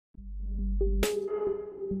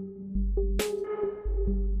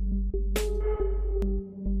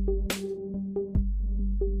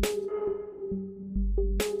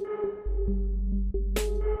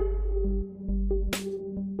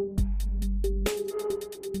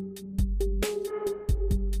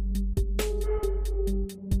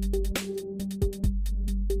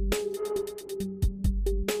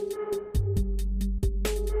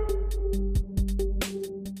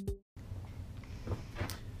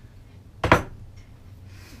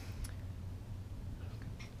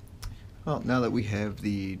Well, now that we have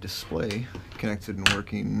the display connected and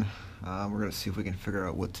working, we're going to see if we can figure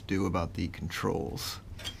out what to do about the controls.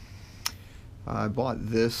 I bought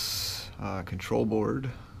this control board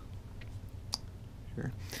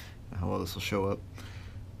here. How well this will show up.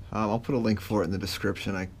 I'll put a link for it in the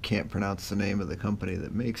description. I can't pronounce the name of the company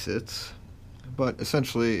that makes it, but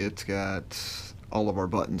essentially it's got all of our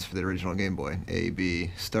buttons for the original Game Boy. A,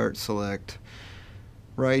 B, start, select,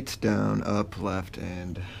 right, down, up, left,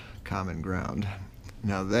 and common ground.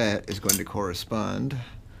 Now that is going to correspond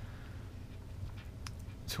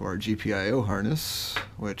to our GPIO harness,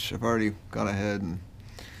 which I've already gone ahead and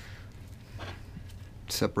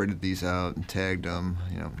separated these out and tagged them.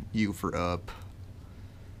 You know, U for up,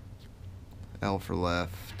 L for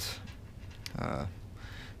left.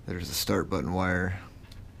 There's the start button wire.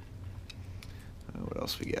 What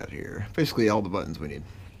else we got here? Basically all the buttons we need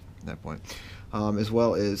at that point. As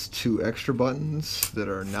well as 2 extra buttons that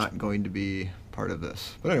are not going to be part of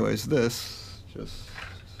this. But anyways, this just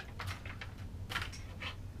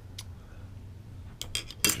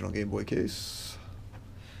original Game Boy case.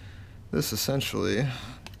 This essentially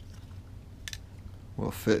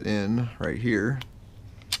will fit in right here,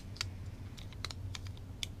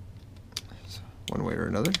 one way or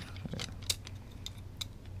another.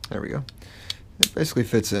 There we go. It basically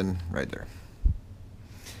fits in right there.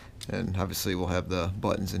 And obviously we'll have the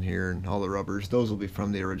buttons in here and all the rubbers. Those will be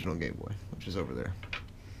from the original Game Boy, which is over there.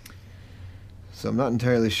 So I'm not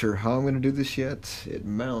entirely sure how I'm going to do this yet. It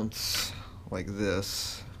mounts like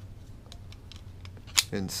this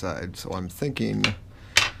inside. So I'm thinking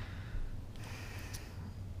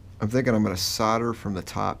I'm going to solder from the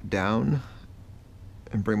top down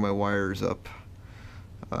and bring my wires up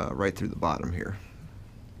right through the bottom here,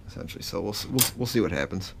 essentially. So we'll see what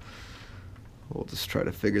happens. We'll just try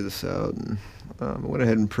to figure this out. And I went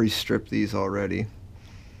ahead and pre-stripped these already.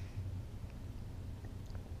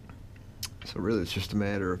 So really it's just a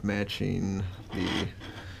matter of matching the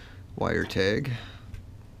wire tag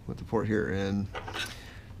with the port here. And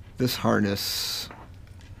this harness,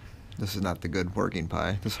 this is not the good working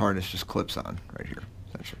Pi. This harness just clips on right here,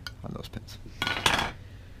 essentially, on those pins.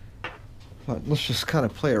 But let's just kind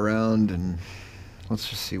of play around and let's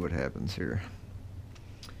just see what happens here.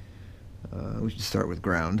 We should start with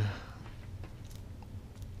ground,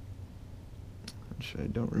 which I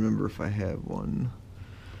don't remember if I have one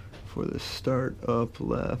for the start, up,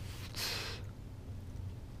 left,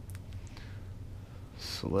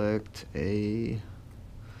 select A.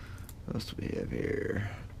 What else do we have here?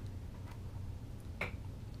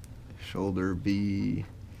 Shoulder B.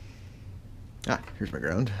 Here's my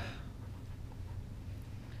ground.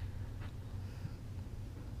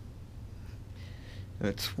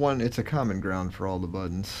 It's a common ground for all the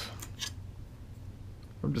buttons.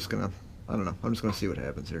 I'm just gonna see what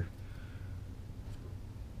happens here.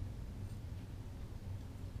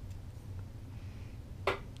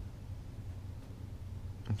 I'm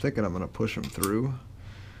thinking I'm gonna push them through,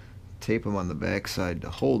 tape them on the back side to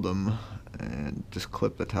hold them, and just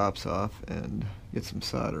clip the tops off and get some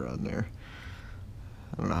solder on there.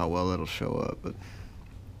 I don't know how well that'll show up, but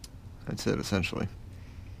that's it essentially.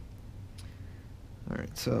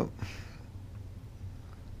 Alright, so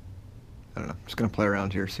I don't know, I'm just going to play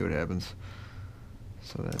around here, see what happens.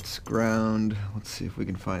 So that's ground. Let's see if we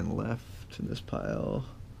can find left in this pile.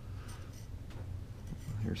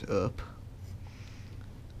 Here's up.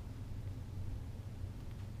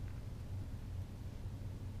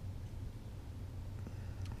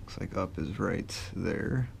 Looks like up is right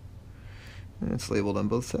there. And it's labeled on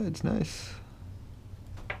both sides, nice.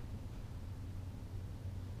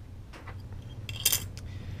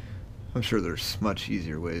 I'm sure there's much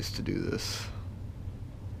easier ways to do this.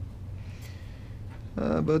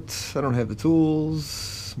 But I don't have the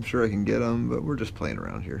tools. I'm sure I can get them, but we're just playing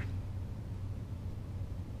around here.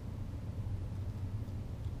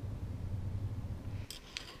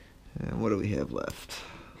 And what do we have left?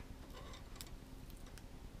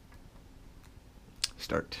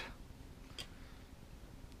 Start.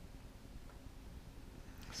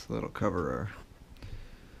 So that'll cover our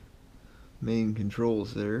main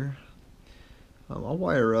controls there. I'll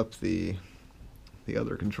wire up the the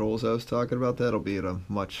other controls I was talking about. That'll be at a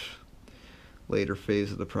much later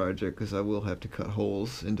phase of the project because I will have to cut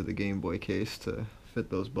holes into the Game Boy case to fit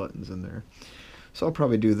those buttons in there. So I'll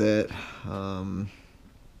probably do that.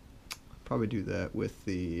 Probably do that with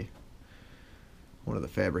one of the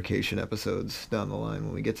fabrication episodes down the line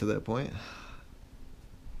when we get to that point.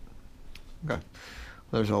 Okay,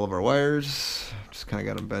 there's all of our wires. Just kind of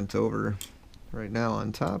got them bent over right now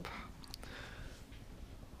on top.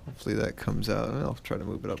 Hopefully that comes out. I'll try to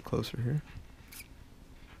move it up closer here.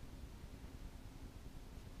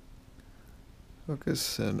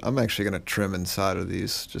 Focus, and I'm actually going to trim inside of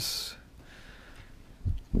these, just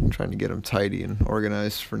trying to get them tidy and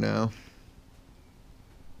organized for now.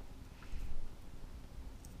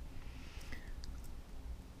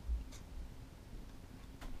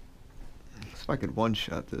 If I could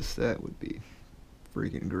one-shot this, that would be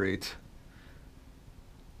freaking great.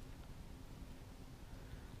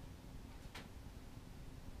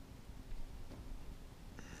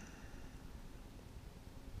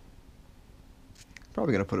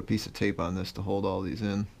 Probably going to put a piece of tape on this to hold all these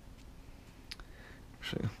in.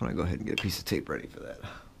 Actually, I'm going to go ahead and get a piece of tape ready for that.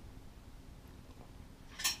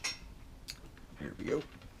 Here we go.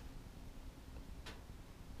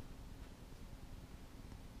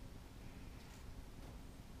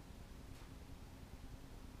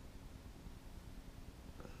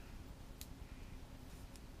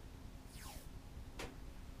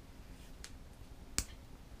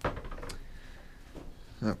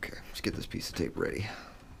 Okay, let's get this piece of tape ready.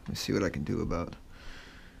 Let's see what I can do about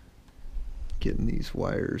getting these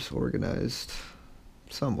wires organized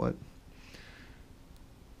somewhat.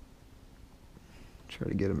 Try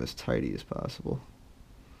to get them as tidy as possible,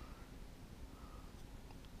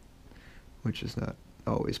 which is not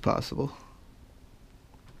always possible.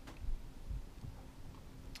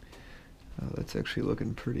 That's actually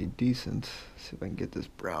looking pretty decent. See if I can get this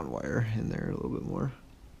brown wire in there a little bit more.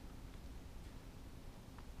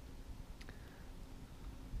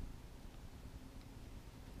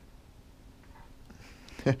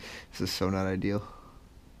 This is so not ideal.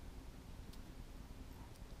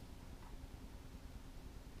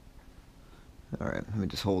 Alright, let me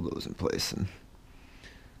just hold those in place and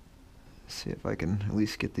see if I can at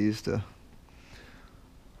least get these to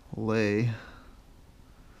lay.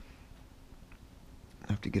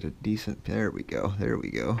 I have to get a decent, there we go, there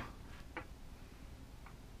we go.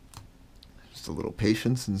 Just a little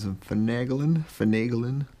patience and some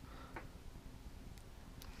finagling.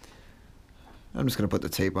 I'm just going to put the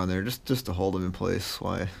tape on there just to hold them in place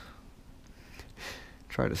while I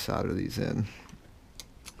try to solder these in.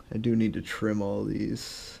 I do need to trim all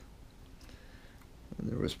these, and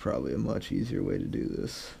there was probably a much easier way to do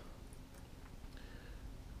this,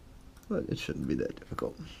 but it shouldn't be that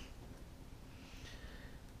difficult.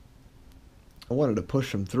 I wanted to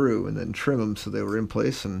push them through and then trim them so they were in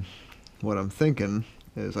place, and what I'm thinking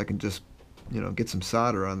is I can just, get some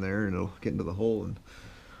solder on there and it'll get into the hole and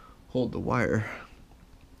hold the wire.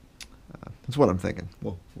 That's what I'm thinking.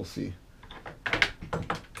 We'll see.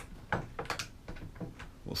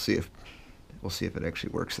 We'll see if it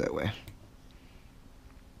actually works that way.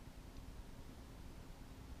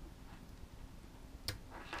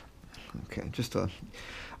 Okay,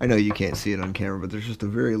 I know you can't see it on camera, but there's just a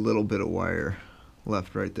very little bit of wire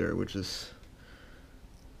left right there, which is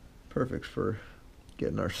perfect for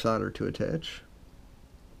getting our solder to attach.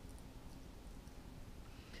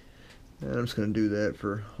 And I'm just going to do that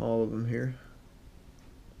for all of them here.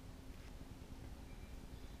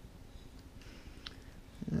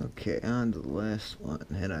 Okay, on to the last one.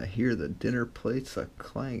 And I hear the dinner plates a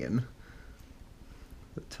clanging.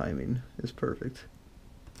 The timing is perfect.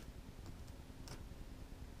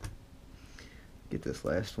 Get this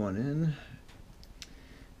last one in.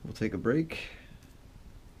 We'll take a break.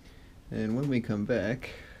 And when we come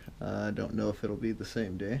back, I don't know if it'll be the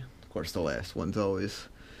same day. Of course, the last one's always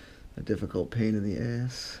a difficult pain in the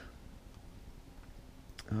ass.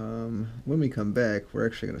 When we come back, we're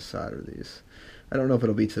actually going to solder these. I don't know if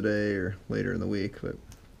it'll be today or later in the week, but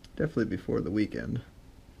definitely before the weekend,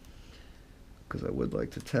 because I would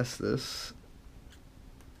like to test this.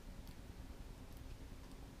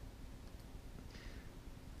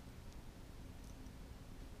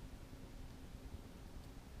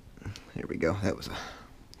 Here we go. That was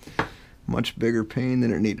a much bigger pain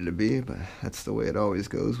than it needed to be, but that's the way it always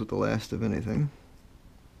goes with the last of anything.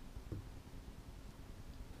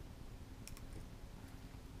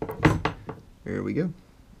 There we go.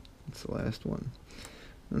 That's the last one.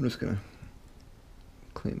 I'm just going to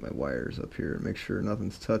clean my wires up here and make sure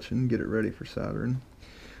nothing's touching, get it ready for soldering.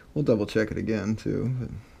 We'll double check it again too, but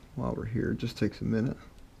while we're here, it just takes a minute.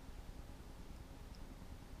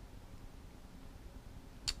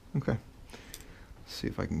 Okay. See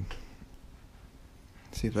if I can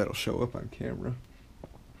see if that'll show up on camera.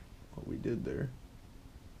 What we did there.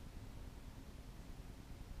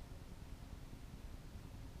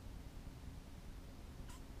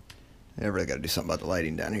 I really got to do something about the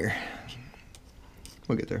lighting down here.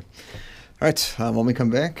 We'll get there. All right, when we come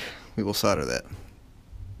back, we will solder that.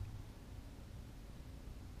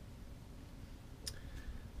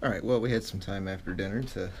 All right, well, we had some time after dinner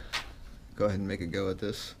to go ahead and make a go at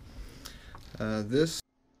this.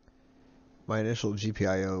 My initial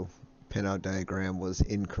GPIO pinout diagram was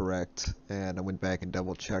incorrect, and I went back and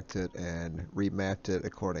double checked it and remapped it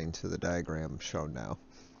according to the diagram shown now.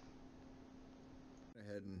 I went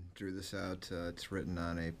ahead and drew this out. It's written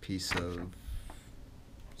on a piece of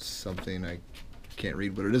something. I can't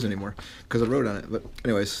read what it is anymore because I wrote on it. But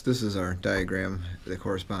anyways, this is our diagram that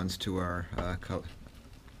corresponds to our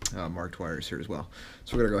marked wires here as well.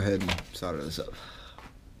 So we're going to go ahead and solder this up.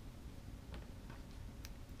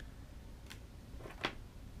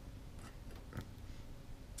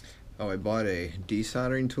 Oh, I bought a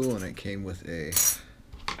desoldering tool and it came with a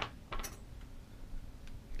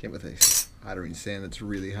soldering sand that's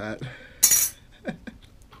really hot.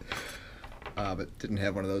 But didn't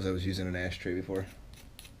have one of those. I was using an ashtray before.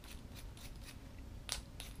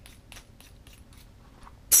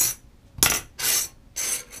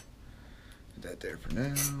 Put that there for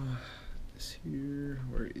now. This here,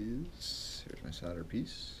 here's my solder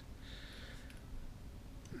piece.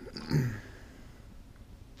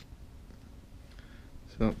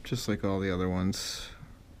 So, just like all the other ones,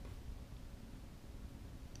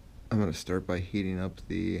 I'm going to start by heating up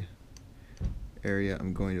the area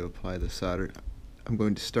I'm going to apply the solder. I'm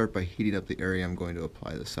going to start by heating up the area I'm going to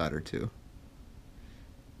apply the solder to.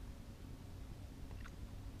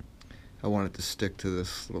 I want it to stick to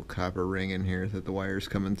this little copper ring in here that the wire's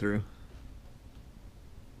coming through.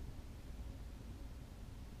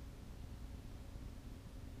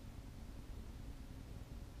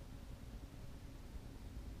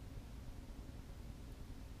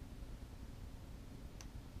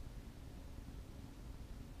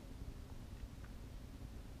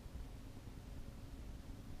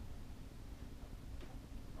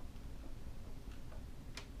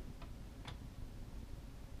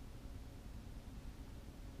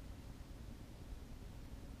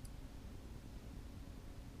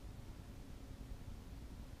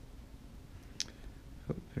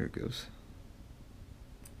 Oh, there it goes.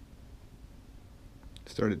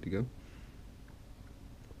 Started to go.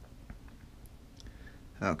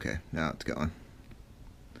 Okay, now it's going.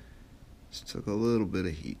 Just took a little bit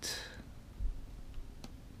of heat.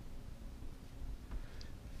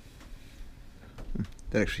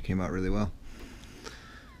 That actually came out really well.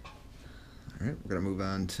 Alright, we're going to move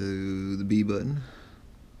on to the B button.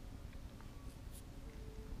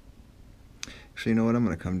 Actually, you know what? I'm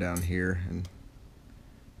going to come down here and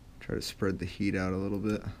try to spread the heat out a little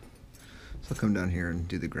bit. So I'll come down here and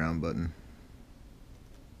do the ground button.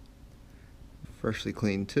 Freshly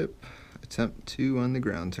cleaned tip. Attempt 2 on the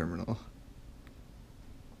ground terminal.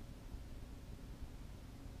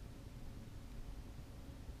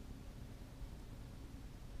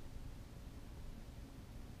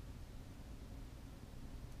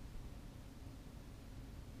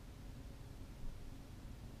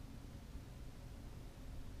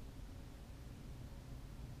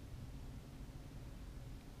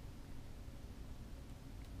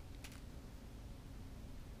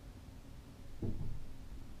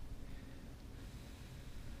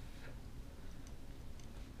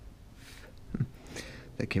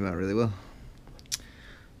 That came out really well.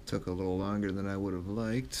 Took a little longer than I would have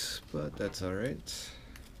liked, but that's all right.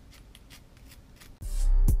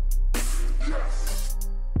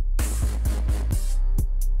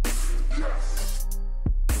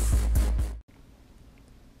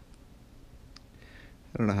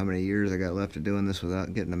 I don't know how many years I got left of doing this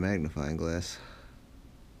without getting a magnifying glass.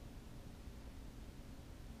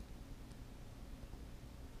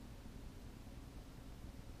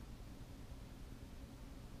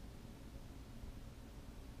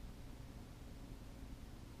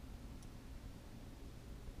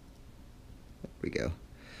 There we go.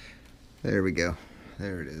 There we go.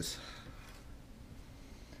 There it is.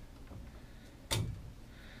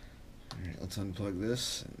 Alright, let's unplug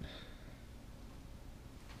this.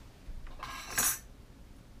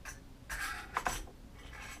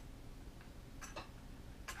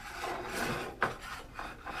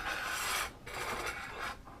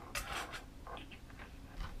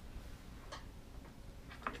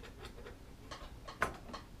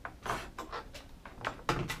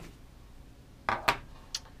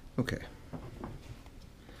 Okay.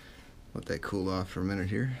 Let that cool off for a minute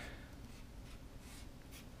here.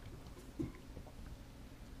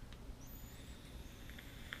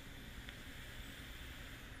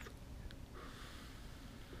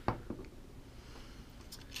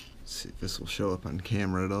 Let's see if this will show up on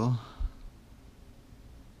camera at all.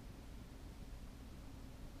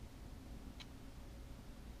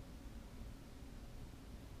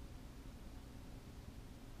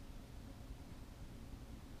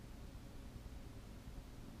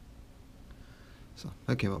 So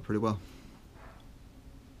that came out pretty well.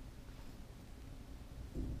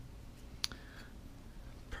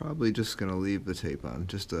 Probably just gonna leave the tape on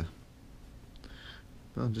just to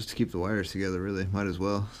keep the wires together, really. Might as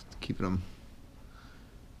well. Keeping them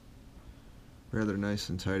rather nice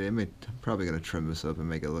and tidy. I'm probably gonna trim this up and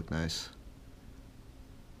make it look nice.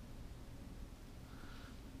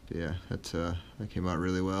 But yeah, that came out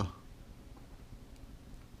really well.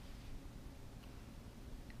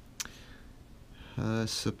 I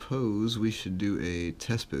suppose we should do a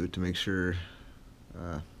test boot to make sure.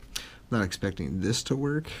 I'm not expecting this to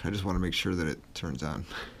work. I just want to make sure that it turns on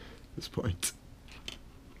at this point.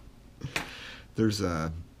 There's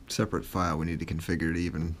a separate file we need to configure to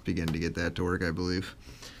even begin to get that to work, I believe,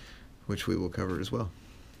 which we will cover as well.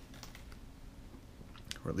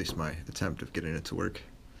 Or at least my attempt of getting it to work.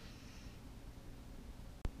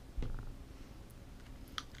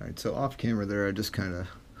 Alright, so off camera there, I just kind of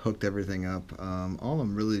hooked everything up. All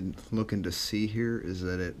I'm really looking to see here is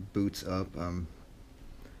that it boots up.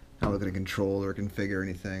 Not looking to control or configure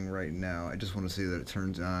anything right now. I just want to see that it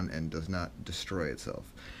turns on and does not destroy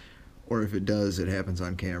itself. Or if it does, it happens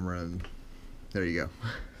on camera, and there you go.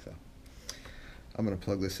 So I'm going to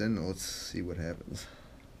plug this in and let's see what happens.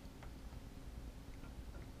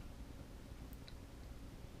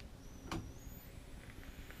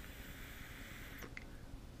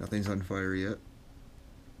 Nothing's on fire yet.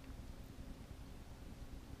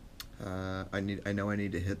 I know I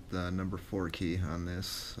need to hit the number 4 key on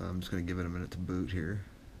this. I'm just going to give it a minute to boot here.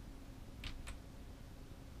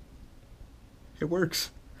 It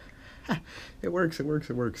works. It works. It works.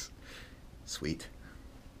 It works. Sweet.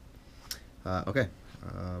 Okay.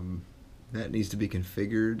 That needs to be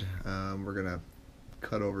configured. We're going to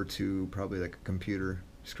cut over to probably like a computer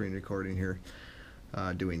screen recording here,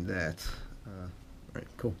 doing that. All right.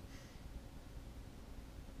 Cool.